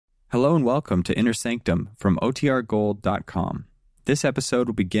Hello and welcome to Inner Sanctum from OTRGold.com. This episode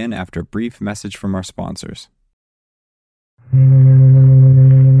will begin after a brief message from our sponsors. Lipton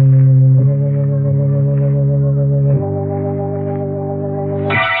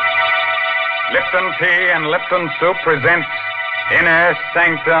Tea and Lipton Soup presents Inner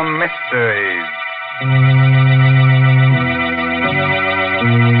Sanctum Mysteries.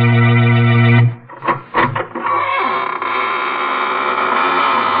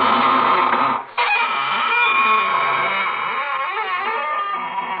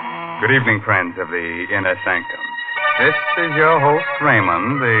 Good evening, friends of the Inner Sanctum. This is your host,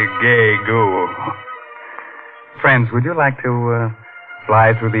 Raymond, the gay ghoul. Friends, would you like to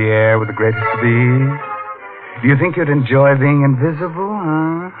fly through the air with the greatest of ease? Do you think you'd enjoy being invisible,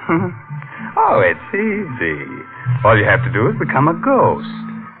 huh? Oh, it's easy. All you have to do is become a ghost.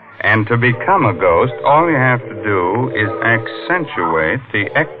 And to become a ghost, all you have to do is accentuate the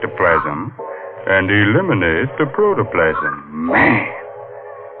ectoplasm and eliminate the protoplasm. Man!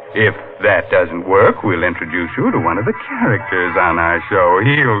 If that doesn't work, we'll introduce you to one of the characters on our show.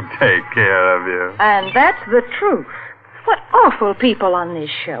 He'll take care of you. And that's the truth. What awful people on this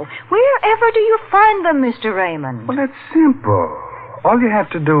show. Wherever do you find them, Mr. Raymond? Well, it's simple. All you have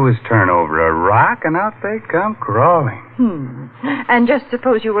to do is turn over a rock, and out they come crawling. And just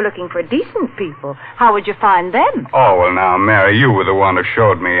suppose you were looking for decent people. How would you find them? Oh, well, now, Mary, you were the one who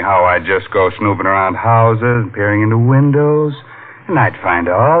showed me how I just go snooping around houses, peering into windows, and I'd find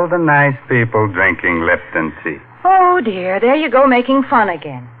all the nice people drinking Lipton tea. Oh, dear, there you go making fun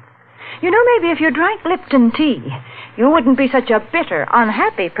again. You know, maybe if you drank Lipton tea, you wouldn't be such a bitter,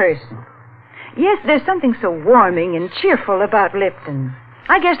 unhappy person. Yes, there's something so warming and cheerful about Lipton.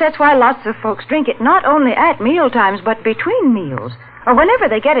 I guess that's why lots of folks drink it not only at mealtimes, but between meals, or whenever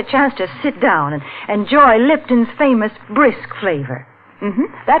they get a chance to sit down and enjoy Lipton's famous brisk flavor.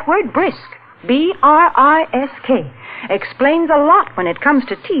 That word brisk, B-R-I-S-K, explains a lot when it comes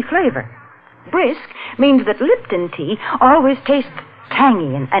to tea flavor. Brisk means that Lipton tea always tastes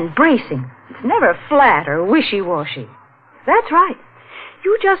tangy and bracing. It's never flat or wishy-washy. That's right.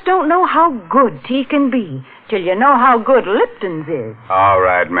 You just don't know how good tea can be till you know how good Lipton's is. All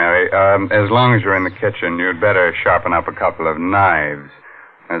right, Mary. As long as you're in the kitchen, you'd better sharpen up a couple of knives,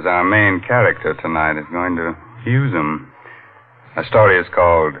 as our main character tonight is going to use them. Our story is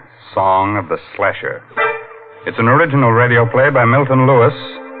called Song of the Slasher. It's an original radio play by Milton Lewis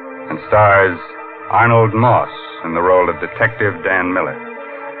and stars Arnold Moss in the role of Detective Dan Miller.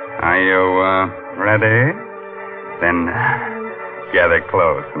 Are you ready? Then gather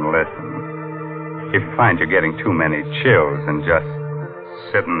close and listen. If you find you're getting too many chills, then just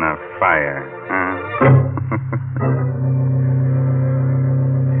sit in the fire.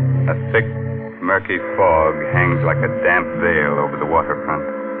 A thick, murky fog hangs like a damp veil over the waterfront.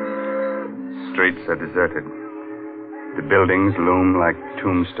 Streets are deserted. The buildings loom like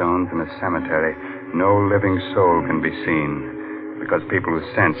tombstones in a cemetery. No living soul can be seen because people with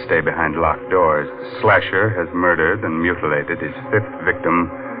sense stay behind locked doors. The slasher has murdered and mutilated his fifth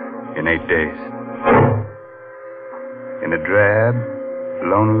victim in 8 days. In a drab,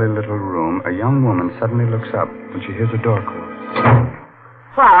 lonely little room, a young woman suddenly looks up when she hears a door close.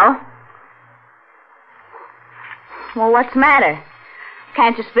 Well, what's the matter?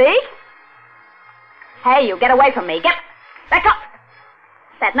 Can't you speak? Hey, you, get away from me. Get back up.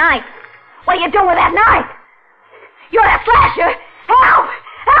 That knife. What are you doing with that knife? You're a slasher. Help!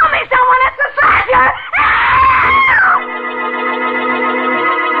 Help me, someone! It's the slasher! Help!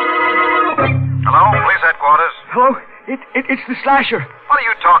 Hello, police headquarters. Hello? It's the slasher. What are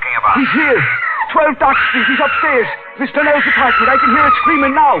you talking about? He's here. 12 Dock Street. He's upstairs. Mr. Nell's apartment. I can hear it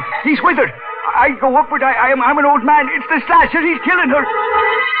screaming now. He's with her. I go up, but I'm an old man. It's the slasher. He's killing her.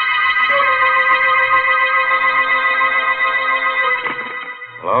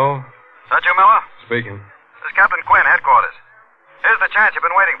 Hello? Is that you, Miller? Speaking. This is Captain Quinn, headquarters. Here's the chance you've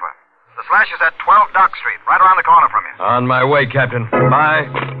been waiting for. The slasher's at 12 Dock Street, right around the corner from you. On my way, Captain. Bye.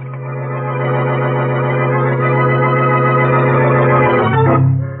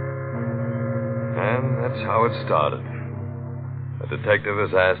 And that's how it started. A detective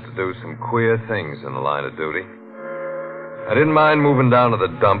is asked to do some queer things in the line of duty. I didn't mind moving down to the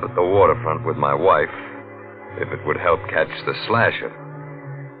dump at the waterfront with my wife, if it would help catch the slasher.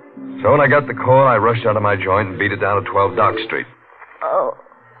 So when I got the call, I rushed out of my joint and beat it down to 12 Dock Street. Oh.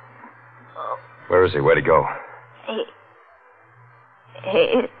 Where is he? Where'd he go? He...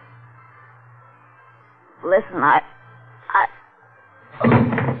 Listen,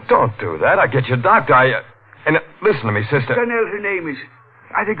 Don't do that. I'll get you a doctor. And listen to me, sister. Donnell, her name is.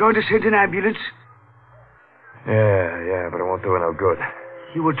 Are they going to send an ambulance? Yeah, but it won't do her no good.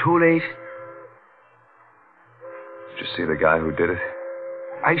 You were too late. Did you see the guy who did it?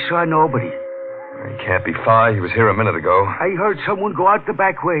 I saw nobody. He can't be far. He was here a minute ago. I heard someone go out the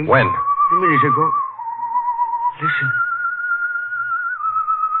back way. When? A minute ago. Listen.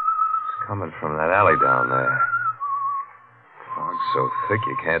 It's coming from that alley down there. Fog's so thick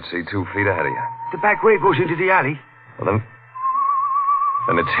you can't see 2 feet ahead of you. The back way goes into the alley. Well,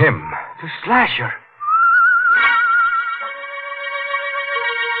 then it's him. The slasher.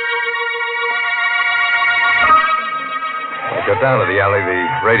 I got down to the alley, the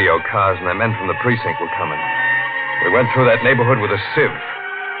radio cars and the men from the precinct were coming. We went through that neighborhood with a sieve.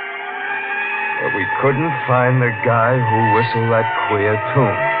 But we couldn't find the guy who whistled that queer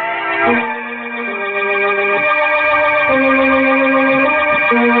tune.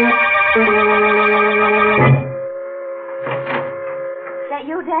 Is that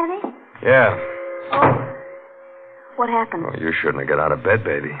you, Danny? Yeah. Oh. What happened? Well, you shouldn't have got out of bed,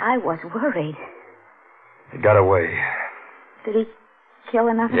 baby. I was worried. He got away. Did he kill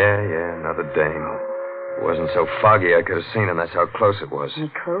another? Yeah, another dame. It wasn't so foggy I could have seen him. That's how close it was. Any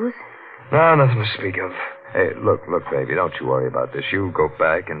clues? No, nothing to speak of. Hey, look, baby, don't you worry about this. You go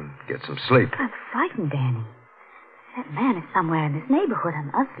back and get some sleep. I'm frightened, Danny. That man is somewhere in this neighborhood and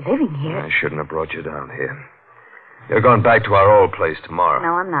us living here. I shouldn't have brought you down here. You're going back to our old place tomorrow.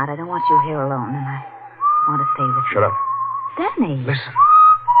 No, I'm not. I don't want you here alone, and I want to stay with you. Shut up. Danny. Listen.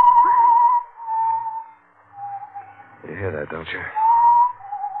 You hear that, don't you?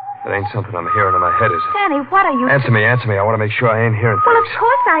 It ain't something I'm hearing in my head, is it? Danny, what are you... Answer me. I want to make sure I ain't hearing Well, of things.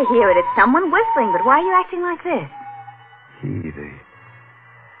 course I hear it. It's someone whistling, but why are you acting like this? The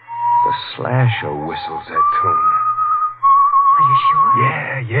slasher whistles that tune. Are you sure?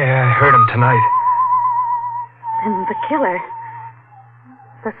 Yeah, I heard him tonight. Then the killer...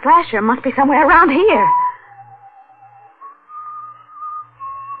 The slasher must be somewhere around here.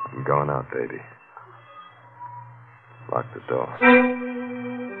 I'm going out, baby. Lock the door.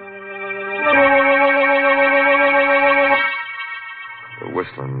 The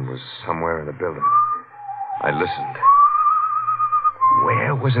whistling was somewhere in the building. I listened.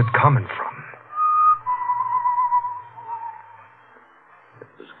 Where was it coming from? It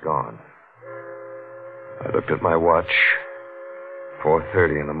was gone. I looked at my watch.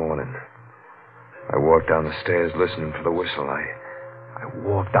 4:30 in the morning. I walked down the stairs listening for the whistle. I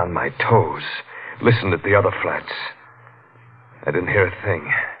walked on my toes, listened at the other flats. I didn't hear a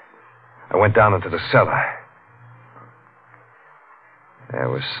thing. I went down into the cellar. There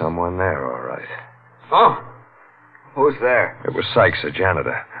was someone there, all right. Oh. Who's there? It was Sykes, the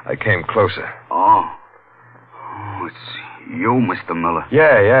janitor. I came closer. Oh, it's you, Mr. Miller.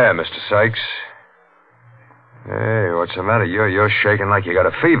 Yeah, Mr. Sykes. Hey, what's the matter? You're shaking like you got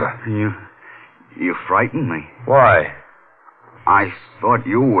a fever. You frightened me. Why? I thought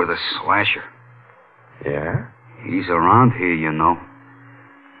you were the slasher. Yeah? He's around here, you know.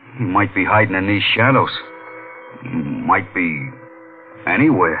 He might be hiding in these shadows. He might be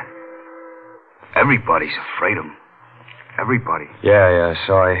anywhere. Everybody's afraid of him. Everybody. Yeah,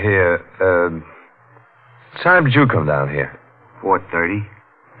 so I hear. What time did you come down here? 4:30,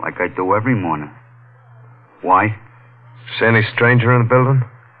 like I do every morning. Why? See any stranger in the building?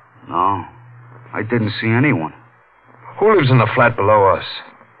 No, I didn't see anyone. Who lives in the flat below us?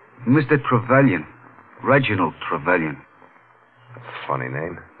 Mr. Trevelyan. Reginald Trevelyan. Funny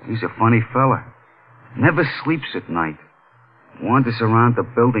name. He's a funny fella. Never sleeps at night. Wanders around the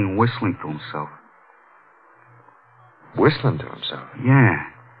building whistling to himself. Whistling to himself? Yeah.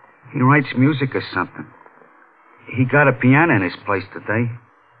 He writes music or something. He got a piano in his place today.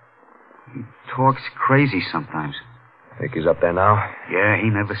 He talks crazy sometimes. Think he's up there now? Yeah, he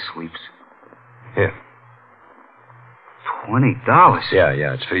never sleeps. Here. $20?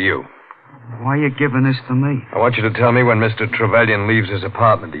 Yeah, it's for you. Why are you giving this to me? I want you to tell me when Mr. Trevelyan leaves his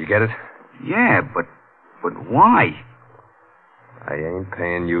apartment. Do you get it? Yeah, but why? I ain't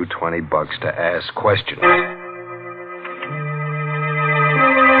paying you $20 to ask questions.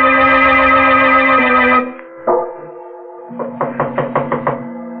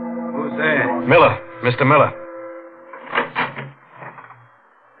 Who's there? Miller. Mr. Miller.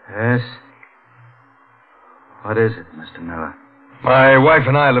 Yes? What is it, Mr. Miller? My wife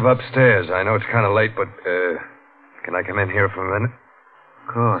and I live upstairs. I know it's kind of late, but, can I come in here for a minute?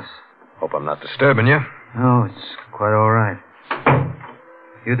 Of course. Hope I'm not disturbing you. No, it's quite all right.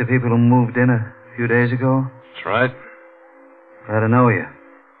 You the people who moved in a few days ago? That's right. Glad to know you.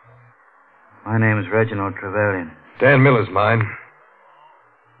 My name is Reginald Trevelyan. Dan Miller's mine.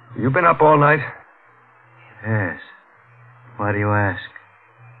 You been up all night? Yes. Why do you ask?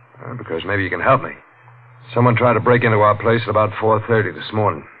 Because maybe you can help me. Someone tried to break into our place at about 4:30 this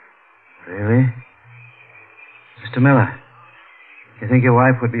morning. Really? Mr. Miller, you think your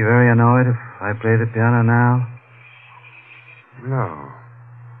wife would be very annoyed if I play the piano now? No.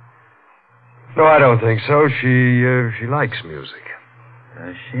 No, I don't think so. She likes music.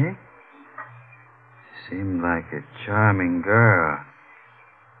 Does she? She seemed like a charming girl.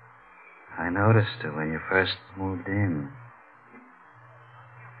 I noticed her when you first moved in.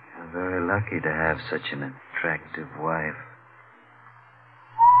 You're very lucky to have such an attractive wife.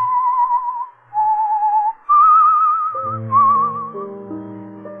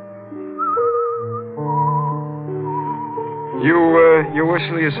 You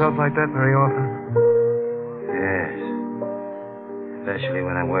whistle yourself like that very often? Yes. Especially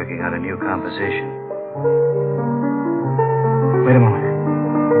when I'm working on a new composition. Wait a moment.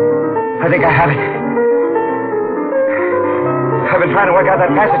 I think I have it. I've been trying to work out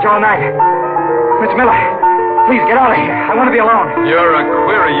that passage all night. Mr. Miller, please get out of here. I want to be alone. You're a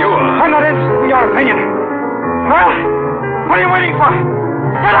query, you are. I'm not interested in your opinion. Well, what are you waiting for?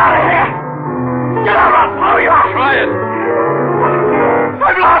 Get out of here! Get out or I'll blow you out! Try it.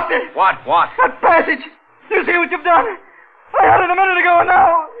 I've lost it! What? That passage! You see what you've done? I had it a minute ago and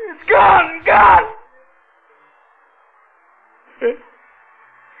now it's gone!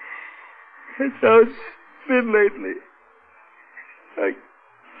 It's how it's been lately. I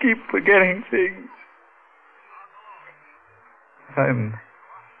keep forgetting things. I'm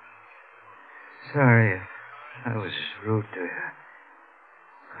sorry if I was rude to you.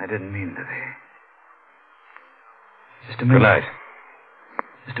 I didn't mean to be. Mr. Miller. Good night.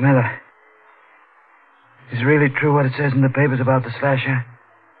 Mr. Miller. Is it really true what it says in the papers about the slasher?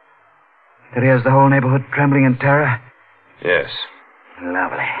 That he has the whole neighborhood trembling in terror? Yes.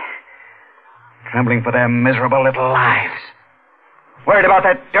 Lovely. Trembling for their miserable little lives. Worried about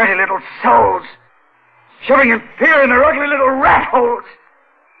their dirty little souls. Shivering in fear in their ugly little rat holes.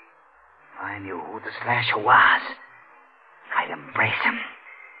 If I knew who the slasher was, I'd embrace him.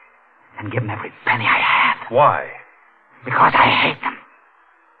 And give him every penny I have. Why? Because I hate them.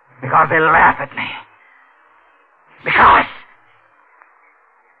 Because they laugh at me. Because...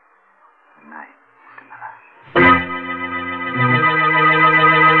 Good night, Mr. Miller.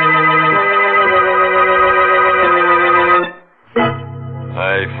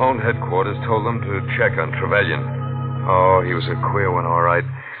 I phoned headquarters, told them to check on Trevelyan. Oh, he was a queer one, all right.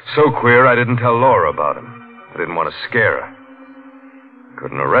 So queer, I didn't tell Laura about him. I didn't want to scare her.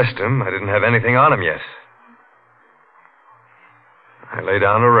 Couldn't arrest him. I didn't have anything on him yet. I lay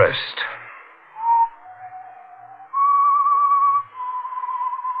down to rest.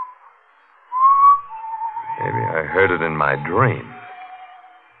 Maybe I heard it in my dream.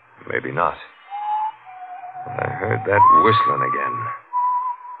 Maybe not. But I heard that whistling again.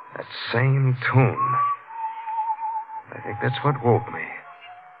 That same tune. I think that's what woke me.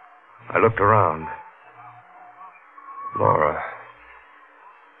 I looked around. Laura.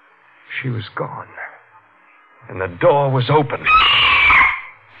 She was gone. And the door was open.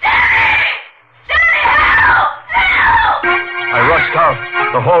 I rushed out.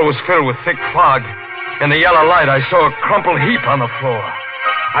 The hall was filled with thick fog. In the yellow light, I saw a crumpled heap on the floor.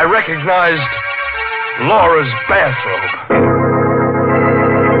 I recognized Laura's bathrobe.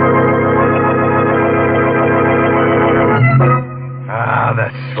 Ah,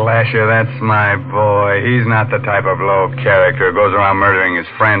 that slasher, that's my boy. He's not the type of low character who goes around murdering his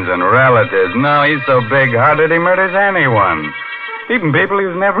friends and relatives. No, he's so big-hearted he murders anyone. Even people he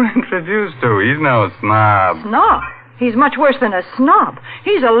was never introduced to. He's no snob. Snob? He's much worse than a snob.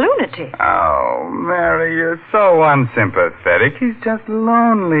 He's a lunatic. Oh, Mary, you're so unsympathetic. He's just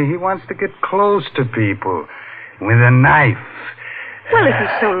lonely. He wants to get close to people with a knife. Well, if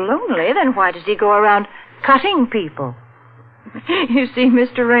he's so lonely, then why does he go around cutting people? You see,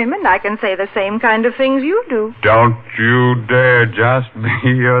 Mr. Raymond, I can say the same kind of things you do. Don't you dare just be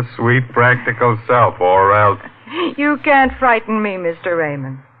your sweet, practical self, or else... You can't frighten me, Mr.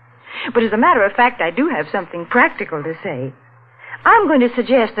 Raymond. But as a matter of fact, I do have something practical to say. I'm going to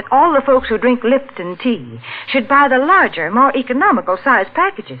suggest that all the folks who drink Lipton tea should buy the larger, more economical size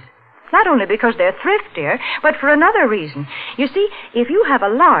packages. Not only because they're thriftier, but for another reason. You see, if you have a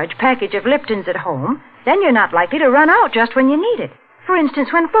large package of Liptons at home, then you're not likely to run out just when you need it. For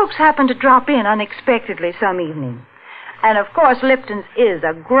instance, when folks happen to drop in unexpectedly some evening. And of course, Lipton's is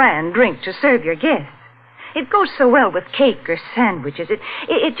a grand drink to serve your guests. It goes so well with cake or sandwiches.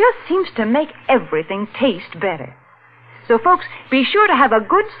 It just seems to make everything taste better. So, folks, be sure to have a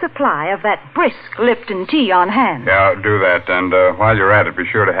good supply of that brisk Lipton tea on hand. Yeah, do that. And while you're at it, be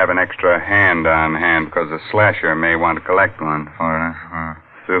sure to have an extra hand on hand, because the slasher may want to collect one for a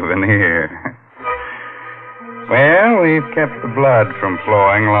souvenir. Well, we've kept the blood from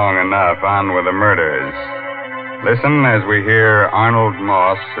flowing long enough. On with the murders. Listen as we hear Arnold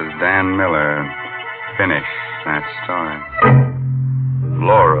Moss as Dan Miller finish that story.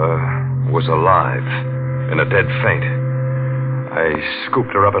 Laura was alive, in a dead faint. I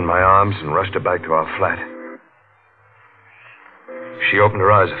scooped her up in my arms and rushed her back to our flat. She opened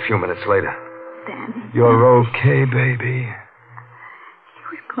her eyes a few minutes later. Danny. You're okay, baby. He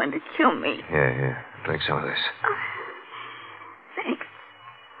was going to kill me. Yeah. Drink some of this. Thanks.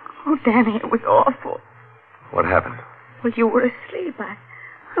 Oh, Danny, it was awful. What happened? Well, you were asleep. I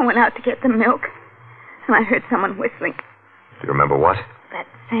went out to get the milk, and I heard someone whistling. Do you remember what? That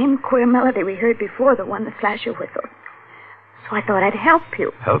same queer melody we heard before, the one the slasher whistled. So I thought I'd help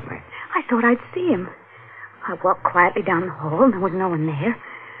you. Help me? I thought I'd see him. I walked quietly down the hall, and there was no one there.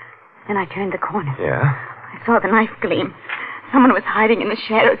 Then I turned the corner. Yeah? I saw the knife gleam. Someone was hiding in the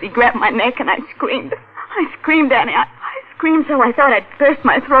shadows. He grabbed my neck, and I screamed. I screamed, Danny. I screamed so I thought I'd burst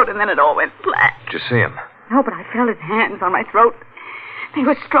my throat, and then it all went black. Did you see him? No, but I felt his hands on my throat. They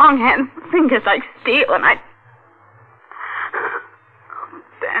were strong hands, fingers like steel, and I... Oh,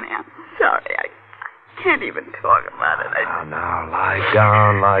 Danny, I'm sorry. I can't even talk about it. Now, lie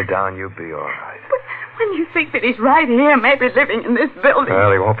down. You'll be all right. But when you think that he's right here, maybe living in this building...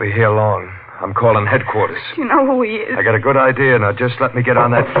 Well, he won't be here long. I'm calling headquarters. Do you know who he is? I got a good idea. Now, just let me get on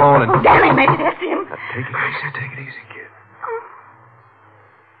that phone and... Oh, Danny, maybe that's him. Now, take it easy, kid.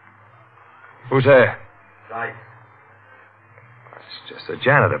 Who's there? Sykes. It's just a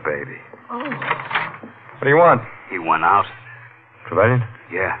janitor, baby. Oh. What do you want? He went out. Trevelyan?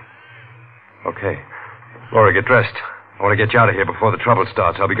 Yeah. Okay. Laura, get dressed. I want to get you out of here before the trouble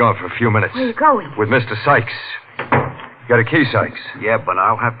starts. I'll be gone for a few minutes. Where are you going? With Mr. Sykes. You got a key, Sykes? Yeah, but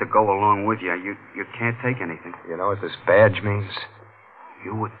I'll have to go along with you. You can't take anything. You know what this badge means?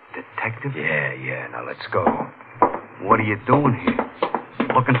 You a detective? Yeah. Now, let's go. What are you doing here?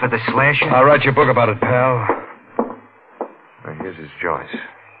 Looking for the slasher? I'll write you a book about it, pal. Now, here's his joint.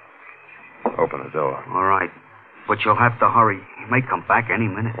 Open the door. All right. But you'll have to hurry. He may come back any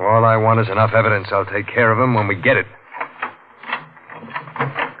minute. All I want is enough evidence. I'll take care of him when we get it.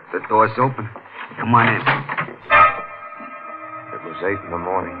 The door's open. Come on in. It was 8 in the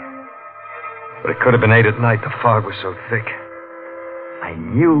morning. But it could have been 8 at night. The fog was so thick. I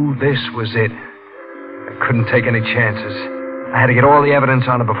knew this was it. I couldn't take any chances. I had to get all the evidence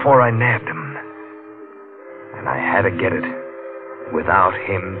on him before I nabbed him. And I had to get it without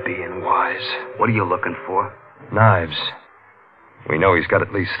him being wise. What are you looking for? Knives. We know he's got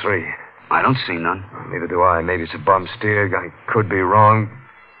at least 3. I don't see none. Neither do I. Maybe it's a bum steer. I could be wrong.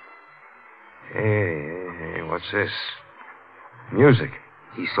 Hey, what's this? Music.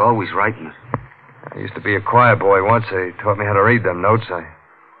 He's always writing it. I used to be a choir boy once. They taught me how to read them notes. I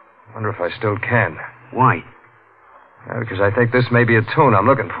wonder if I still can. Why? Because I think this may be a tune I'm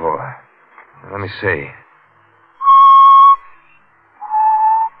looking for. Let me see.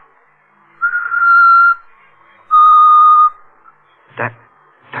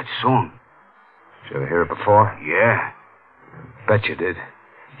 That song. Did you ever hear it before? Yeah. Bet you did.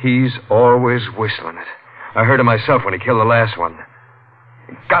 He's always whistling it. I heard it myself when he killed the last one.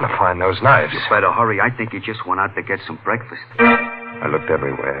 You gotta find those knives. You better hurry. I think he just went out to get some breakfast. I looked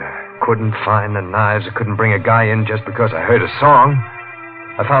everywhere. Couldn't find the knives. I couldn't bring a guy in just because I heard a song.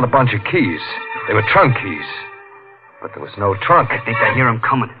 I found a bunch of keys. They were trunk keys. But there was no trunk. I think I hear him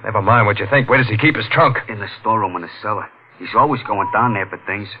coming. Never mind what you think. Where does he keep his trunk? In the storeroom in the cellar. He's always going down there for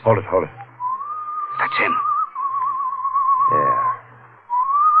things. Hold it. That's him. Yeah.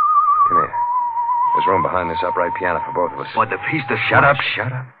 Come here. There's room behind this upright piano for both of us. What, the piece to Shut up.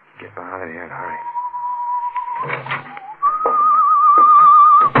 Get behind here and hurry.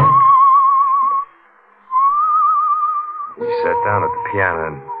 He sat down at the piano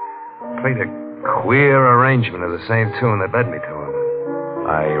and played a queer arrangement of the same tune that led me to him.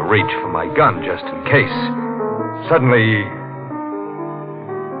 I reached for my gun just in case. Suddenly,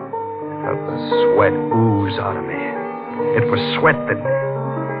 I felt the sweat ooze out of me. It was sweat that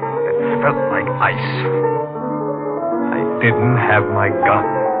felt like ice. I didn't have my gun.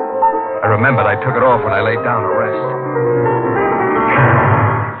 I remembered I took it off when I laid down to rest.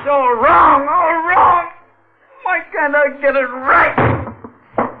 It's all wrong. Why can't I get it right?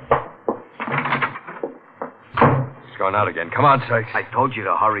 He's going out again. Come on, Sykes. I told you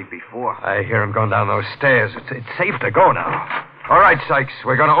to hurry before. I hear him going down those stairs. It's safe to go now. All right, Sykes.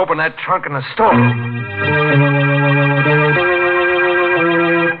 We're going to open that trunk in the store.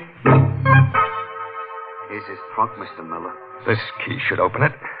 Here's his trunk, Mr. Miller. This key should open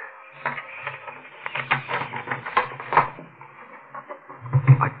it.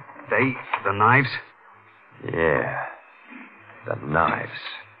 The knives? Yeah. The knives.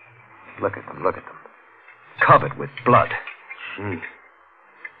 Look at them. Covered with blood.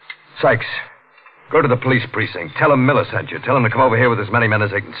 Sykes, go to the police precinct. Tell them Miller sent you. Tell them to come over here with as many men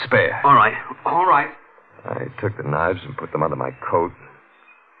as they can spare. All right. I took the knives and put them under my coat.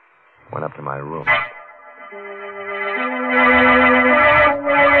 Went up to my room.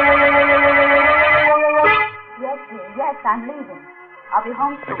 Yes, I'm leaving. I'll be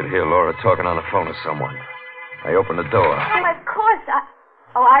home soon. I could hear Laura talking on the phone to someone. I opened the door. Oh, of course.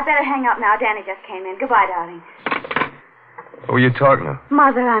 I better hang up now. Danny just came in. Goodbye, darling. Who are you talking to?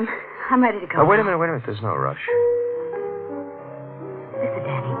 Mother, I'm ready to go. Oh, wait a minute. There's no rush. Listen,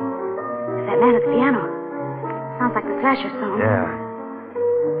 Danny. It's that man at the piano. Sounds like the Slasher song. Yeah.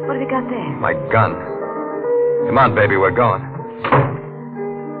 What have you got there? My gun. Come on, baby, we're going.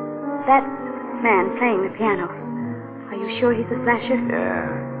 That man playing the piano. Are you sure he's the Slasher? Yeah.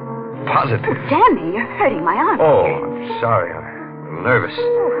 Positive. Danny, you're hurting my arm. Oh, I'm sorry. I'm nervous.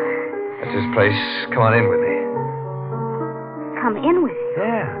 That's his place. Come on in with me. Come in with you?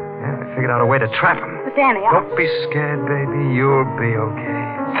 Yeah. I figured out a way to trap him. But Danny, Don't be scared, baby. You'll be okay.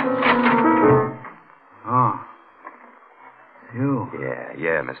 Oh. You?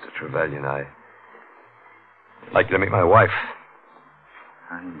 Yeah, Mr. Trevelyan. I'd like you to meet my wife.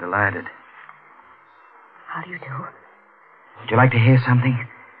 I'm delighted. How do you do? Would you like to hear something?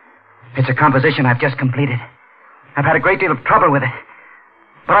 It's a composition I've just completed. I've had a great deal of trouble with it.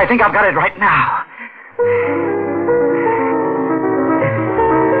 But I think I've got it right now.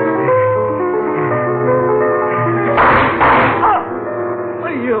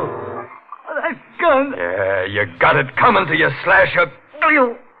 That gun. Yeah, you got it coming to you, Slasher.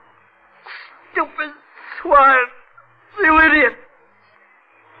 You stupid swine. You idiot.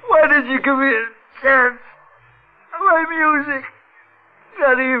 Why did you give me a chance? My music.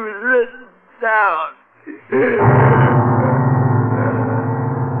 Not even written down.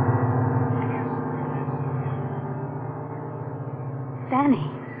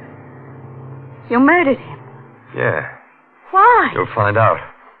 Danny. You murdered him. Yeah, Why? you'll find out.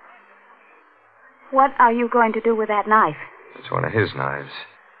 What are you going to do with that knife? It's one of his knives.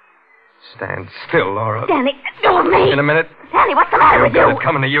 Stand still, Laura. Danny, do with me. In a minute. Danny, what's the matter You with got you? it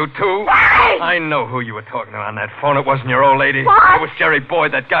coming to you, too. Danny! I know who you were talking to on that phone. It wasn't your old lady. What? It was Jerry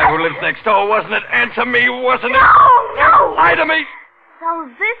Boyd, that guy who lives next door, wasn't it? Answer me, wasn't it? No! Lie to me. So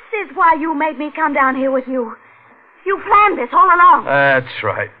this is why you made me come down here with you. You planned this all along. That's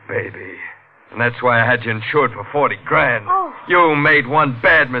right, baby. And that's why I had you insured for $40,000. Oh. You made one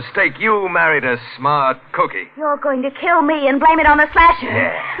bad mistake. You married a smart cookie. You're going to kill me and blame it on the Slasher.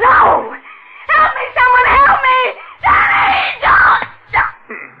 Yeah. No! Help me, someone help me! Danny, don't!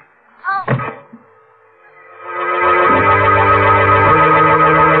 Oh.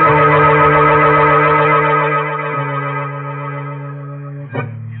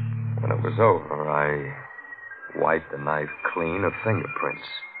 When it was over, I wiped the knife clean of fingerprints.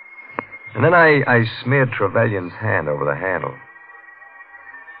 And then I smeared Trevelyan's hand over the handle.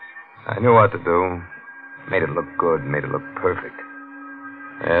 I knew what to do. Made it look good, made it look perfect.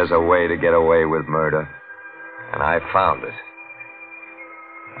 There's a way to get away with murder. And I found it.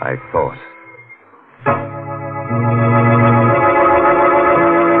 I thought.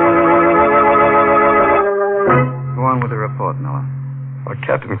 Go on with the report, Miller. Well,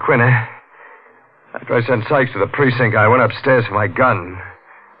 Captain Quinn, after I sent Sykes to the precinct, I went upstairs for my gun.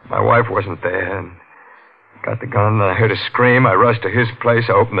 My wife wasn't there, and got the gun, and I heard a scream. I rushed to his place.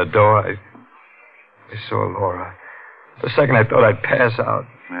 I opened the door. I saw Laura. For a second, I thought I'd pass out.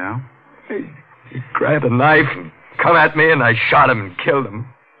 Yeah? He grabbed a knife and come at me, and I shot him and killed him.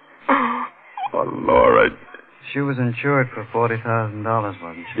 Oh, Laura. She was insured for $40,000,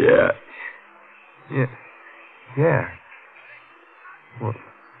 wasn't she? Yeah. Yeah. What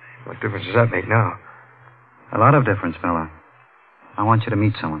difference does that make now? A lot of difference, Miller. I want you to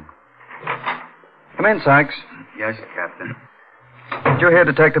meet someone. Come in, Sykes. Yes, Captain. Did you hear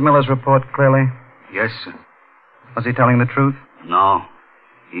Detective Miller's report clearly? Yes, sir. Was he telling the truth? No.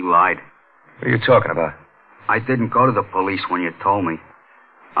 He lied. What are you talking about? I didn't go to the police when you told me.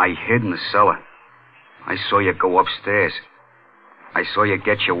 I hid in the cellar. I saw you go upstairs. I saw you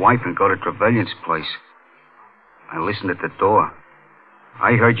get your wife and go to Trevelyan's place. I listened at the door.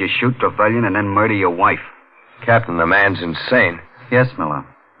 I heard you shoot Trevelyan and then murder your wife. Captain, the man's insane. Yes, Miller.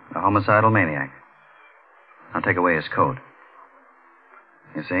 A homicidal maniac. I'll take away his coat.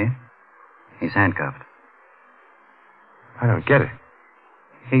 You see? He's handcuffed. I don't get it.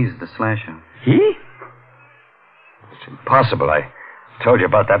 He's the Slasher. He? It's impossible. I told you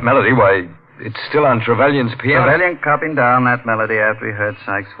about that melody. Why, it's still on Trevelyan's piano. Trevelyan copied down that melody after he heard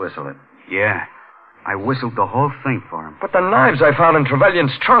Sykes whistle it. Yeah. I whistled the whole thing for him. But the knives I found in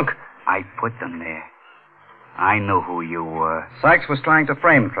Trevelyan's trunk. I put them there. I knew who you were. Sykes was trying to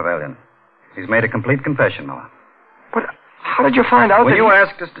frame Trevelyan. He's made a complete confession, Miller. But how did you find out When that you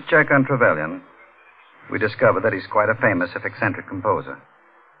asked us to check on Trevelyan, we discovered that he's quite a famous, if eccentric, composer.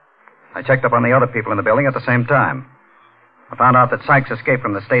 I checked up on the other people in the building at the same time. I found out that Sykes escaped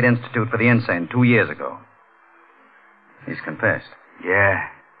from the State Institute for the Insane 2 years ago. He's confessed. Yeah.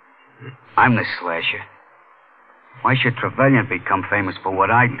 I'm the slasher. Why should Trevelyan become famous for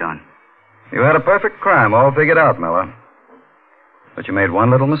what I'd done? You had a perfect crime all figured out, Miller. But you made one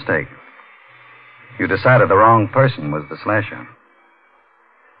little mistake. You decided the wrong person was the slasher.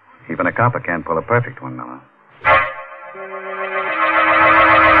 Even a copper can't pull a perfect one, Miller.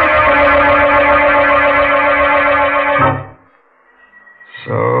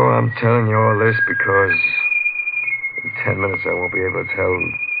 So I'm telling you all this because in 10 minutes I won't be able to tell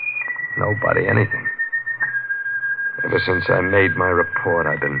nobody anything. Ever since I made my report,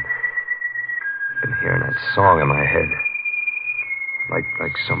 I've been hearing that song in my head. Like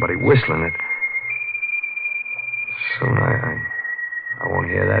somebody whistling it. Soon I won't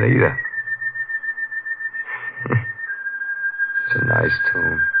hear that either. It's a nice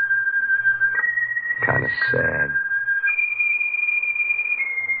tune. Kind of sad.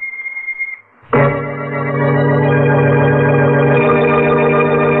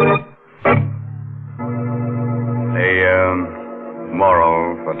 The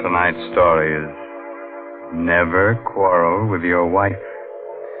moral for tonight's story is never quarrel with your wife.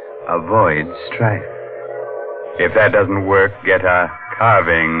 Avoid strife. If that doesn't work, get a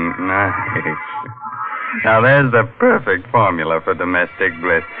carving knife. Now, there's the perfect formula for domestic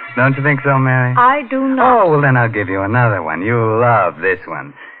bliss. Don't you think so, Mary? I do not. Oh, well, then I'll give you another one. You'll love this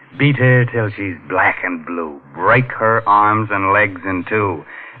one. Beat her till she's black and blue. Break her arms and legs in two.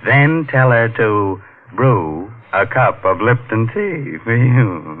 Then tell her to brew a cup of Lipton tea for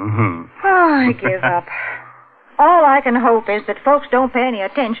you. Oh, I give up. All I can hope is that folks don't pay any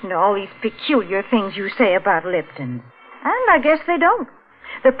attention to all these peculiar things you say about Lipton. And I guess they don't.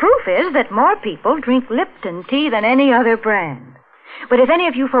 The proof is that more people drink Lipton tea than any other brand. But if any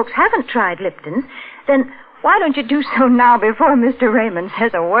of you folks haven't tried Lipton's, then why don't you do so now before Mr. Raymond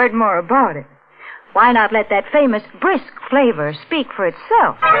says a word more about it? Why not let that famous brisk flavor speak for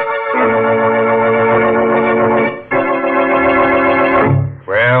itself?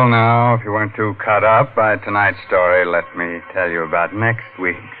 Well, now, if you weren't too cut up by tonight's story, let me tell you about next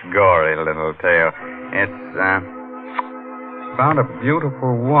week's gory little tale. It's about a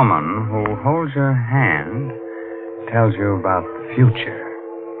beautiful woman who holds your hand, tells you about the future.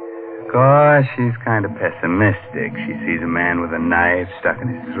 Of course, she's kind of pessimistic. She sees a man with a knife stuck in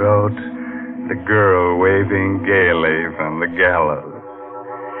his throat, the girl waving gaily from the gallows.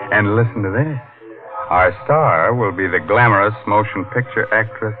 And listen to this. Our star will be the glamorous motion picture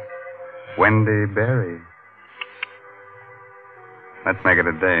actress, Wendy Berry. Let's make it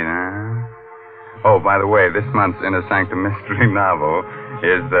a date, huh? Oh, by the way, this month's Inner Sanctum mystery novel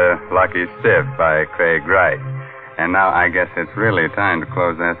is The Lucky Stiff by Craig Wright. And now I guess it's really time to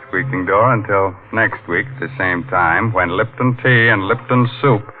close that squeaking door until next week at the same time when Lipton Tea and Lipton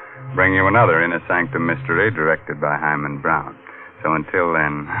Soup bring you another Inner Sanctum mystery directed by Hyman Brown. So until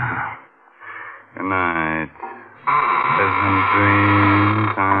then... Good night. Pleasant dream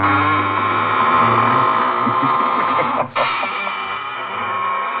time.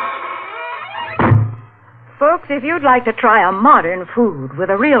 Folks, if you'd like to try a modern food with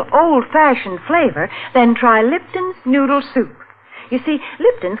a real old-fashioned flavor, then try Lipton's Noodle Soup. You see,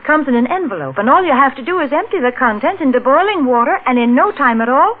 Lipton's comes in an envelope, and all you have to do is empty the contents into boiling water, and in no time at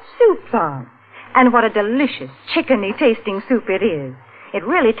all, soup's on. And what a delicious, chickeny-tasting soup it is. It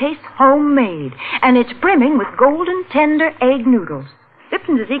really tastes homemade, and it's brimming with golden, tender egg noodles.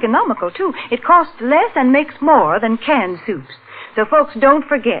 Lipton's is economical, too. It costs less and makes more than canned soups. So, folks, don't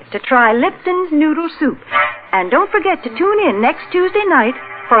forget to try Lipton's Noodle Soup. And don't forget to tune in next Tuesday night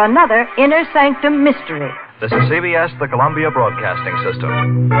for another Inner Sanctum Mystery. This is CBS, the Columbia Broadcasting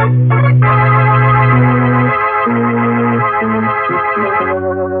System.